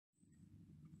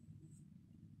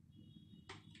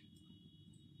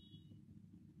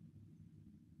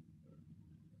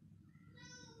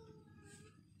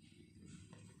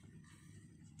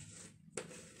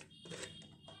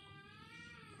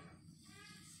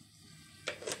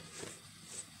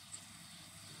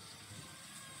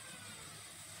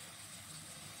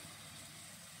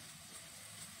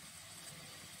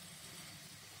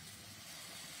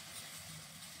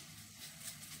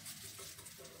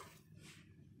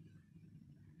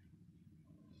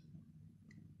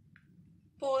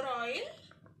oil.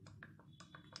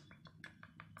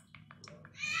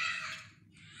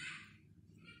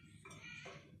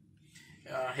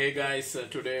 Hey guys,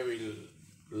 today we'll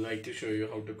like to show you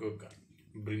how to cook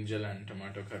brinjal and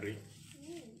tomato curry.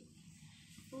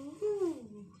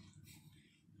 Ooh.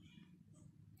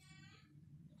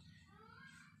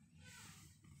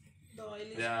 The oil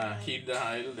is Heat the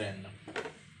oil, then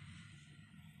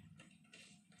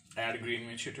add green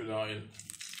mirchi to the oil.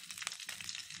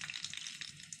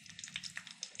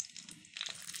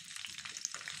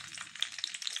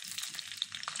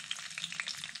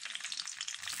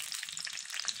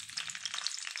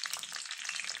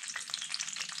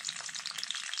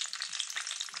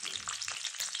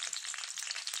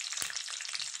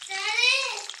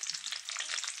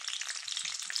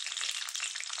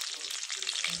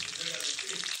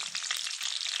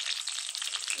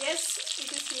 Yes,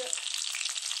 it is here.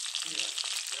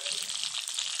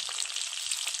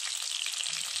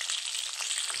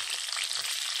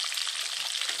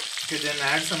 Okay, then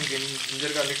add some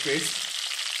ginger garlic paste.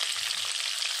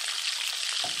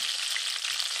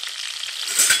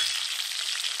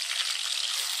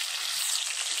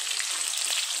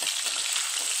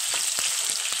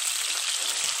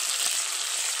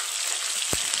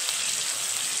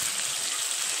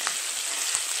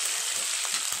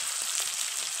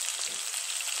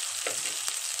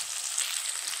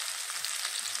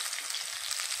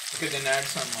 Okay, then add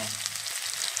some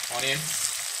onions.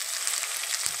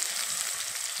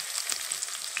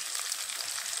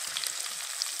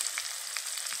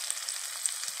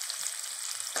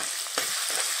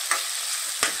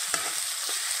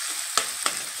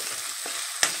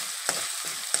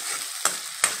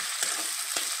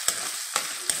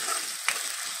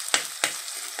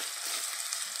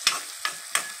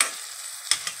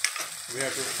 We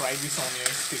have to fry these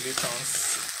onions till it turns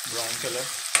brown color.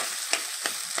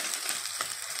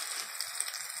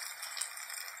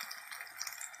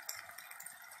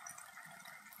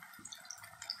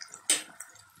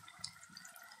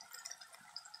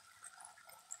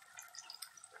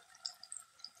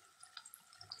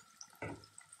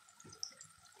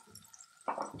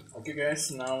 Okay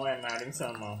guys, now I am adding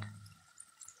some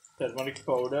turmeric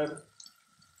powder,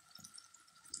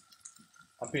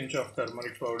 a pinch of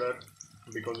turmeric powder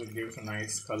because it gives a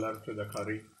nice color to the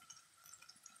curry.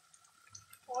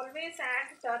 Always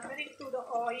add turmeric to the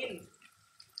oil.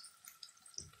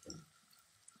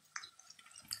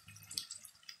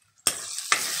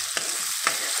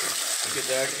 Okay,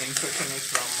 that instruction is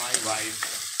from my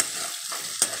wife.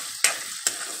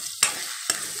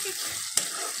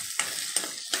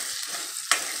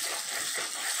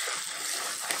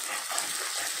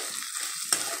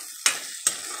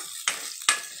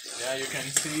 Yeah, you can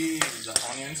see the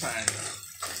onions and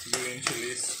green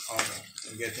chilies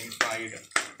are getting fried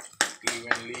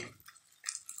evenly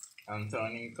and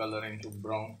turning color into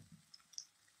brown.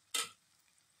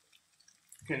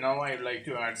 Okay, now I would like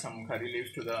to add some curry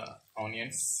leaves to the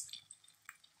onions.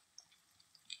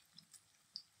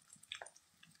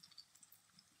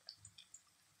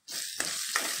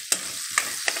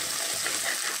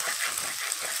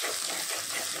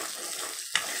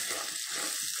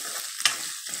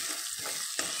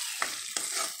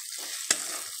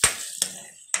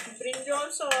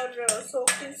 Brinjals are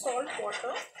soaked in salt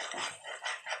water.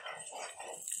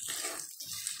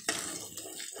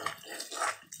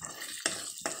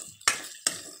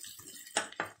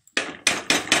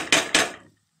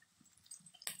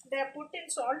 They are put in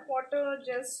salt water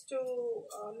just to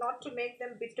not to make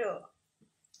them bitter.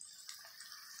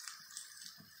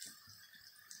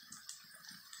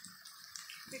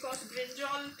 Because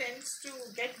brinjal tends to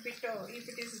get bitter if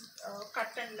it is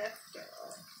cut and left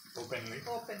openly.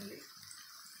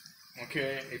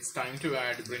 Okay, it's time to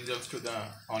add brinjals to the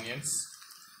onions.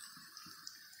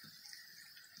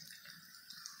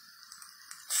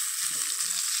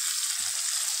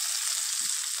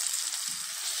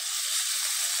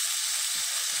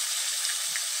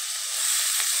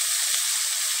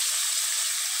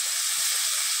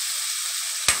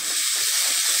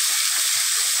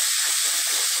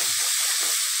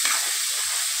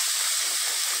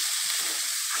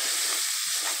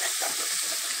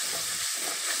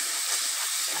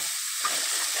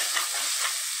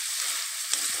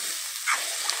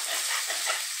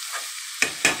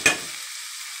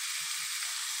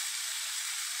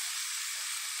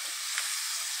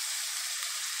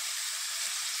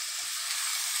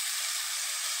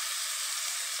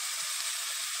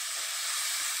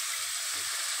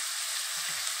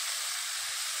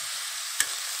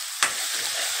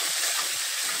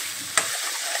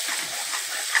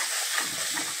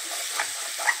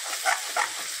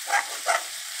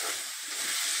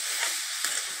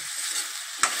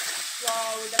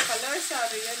 colors are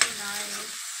really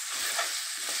nice.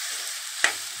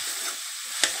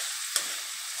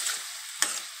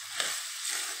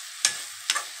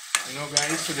 You know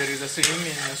guys, so there is a saying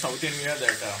in South India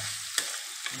that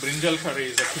Brinjal curry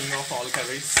is the king of all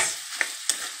curries.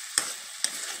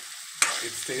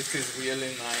 Its taste is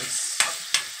really nice.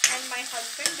 And my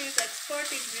husband is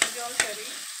expert in brinjal curry.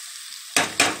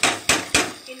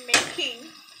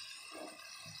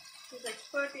 He's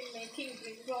expert in making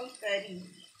brinjal curry.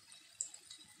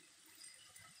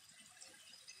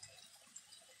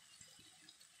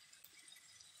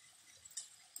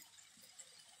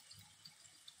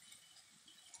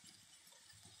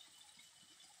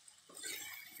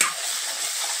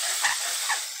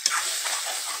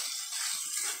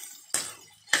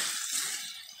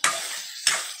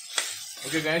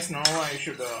 Okay guys, now I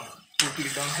should put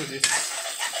lid onto this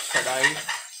kadai,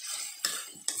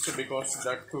 so because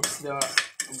that cooks the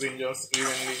brinjals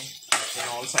evenly in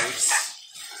all sides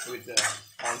with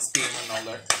all steam and all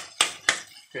that.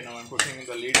 Okay, now I'm putting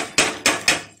the lid.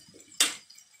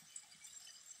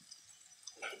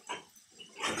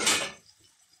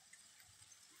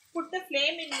 Put the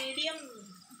flame in medium.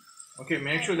 Okay,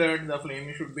 make sure that the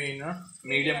flame should be in a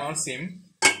medium or sim.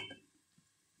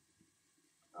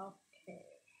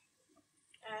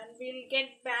 And we'll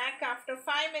get back after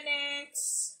 5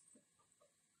 minutes.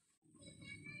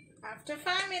 After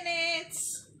 5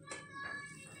 minutes.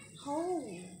 Oh.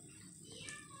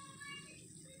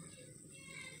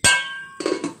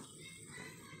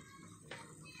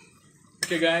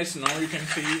 Okay guys, now you can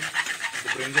see the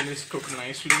brinjal is cooked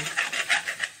nicely.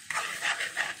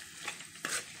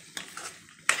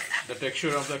 The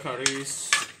texture of the curry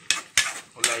is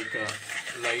like a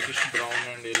lightish brown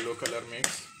and yellow color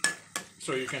mix.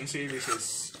 So you can see this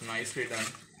is nicely done.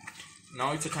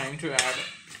 Now it's a time to add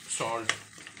salt.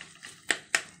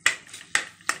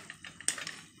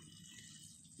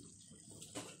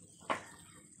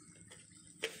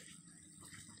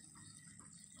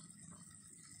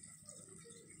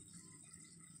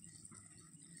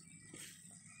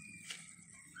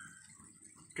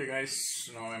 Okay guys,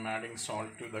 now I'm adding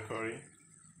salt to the curry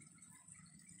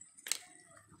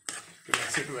to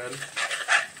mix it well.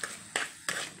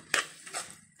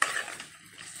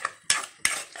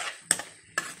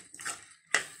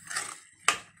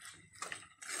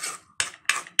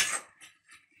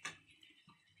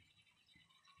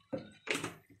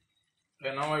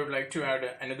 Then now I would like to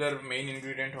add another main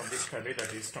ingredient of this curry,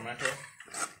 that is tomato.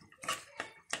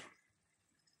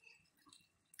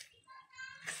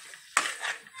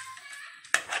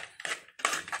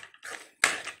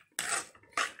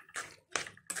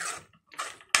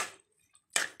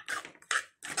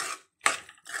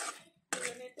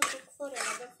 You need to cook for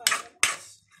another 5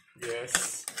 minutes.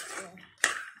 Yes.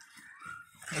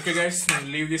 Yeah. Okay guys,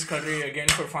 leave this curry again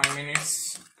for 5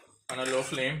 minutes on a low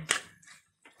flame.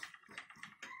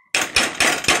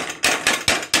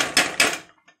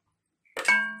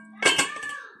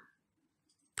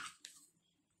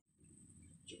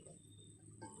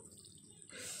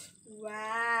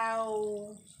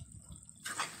 Wow.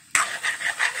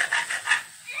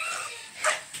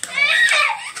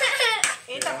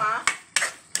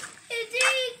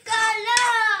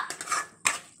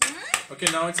 Okay,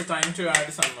 now it's a time to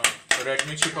add some red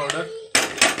mirchi powder.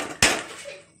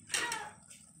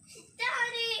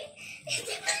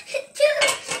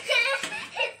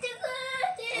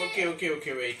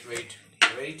 Okay, wait,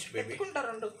 baby.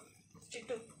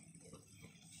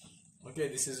 Okay,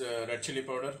 this is red chili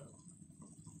powder.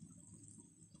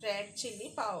 Red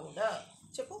chili powder.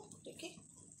 Chappu, Ricky.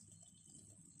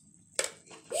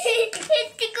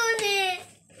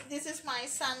 This is my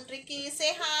son Ricky.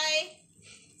 Say hi.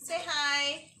 Say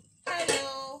hi.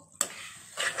 Hello.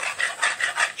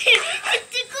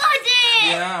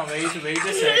 Yeah, wait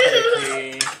a sec, Ricky.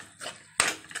 Hey.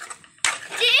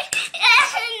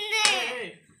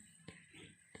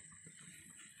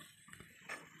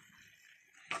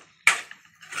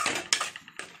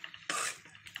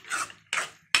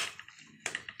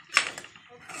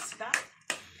 It's done.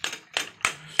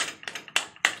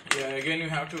 Yeah, again you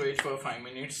have to wait for 5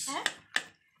 minutes. Huh?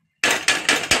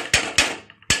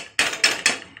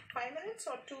 5 minutes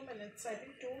or 2 minutes? I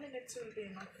think 2 minutes will be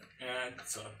enough. Yeah,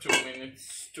 it's 2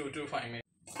 minutes, 2 to 5 minutes.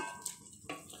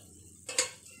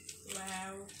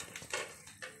 Wow.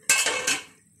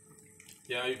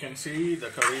 Yeah, you can see the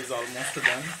curry is almost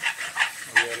done.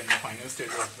 We are in the final stage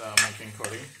of making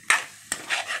curry.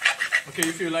 Okay,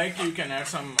 if you like, you can add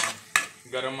some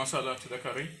garam masala to the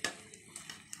curry.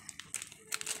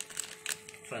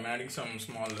 So I'm adding some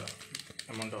small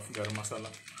amount of garam masala.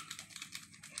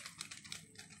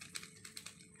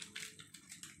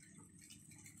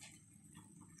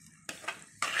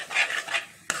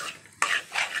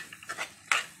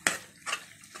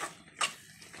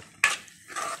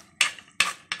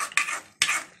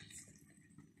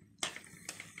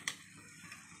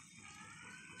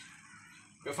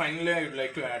 Finally, I would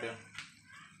like to add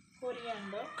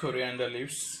coriander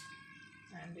leaves.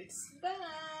 and it's done.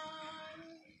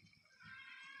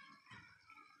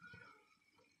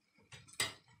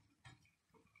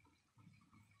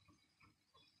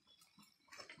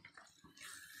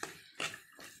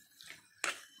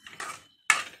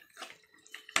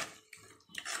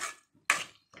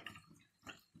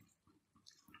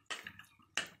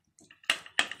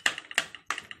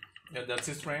 Yeah, that's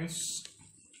it, friends.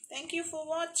 Thank you for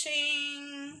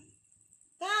watching.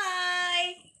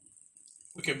 Bye.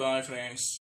 Okay, bye,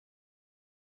 friends.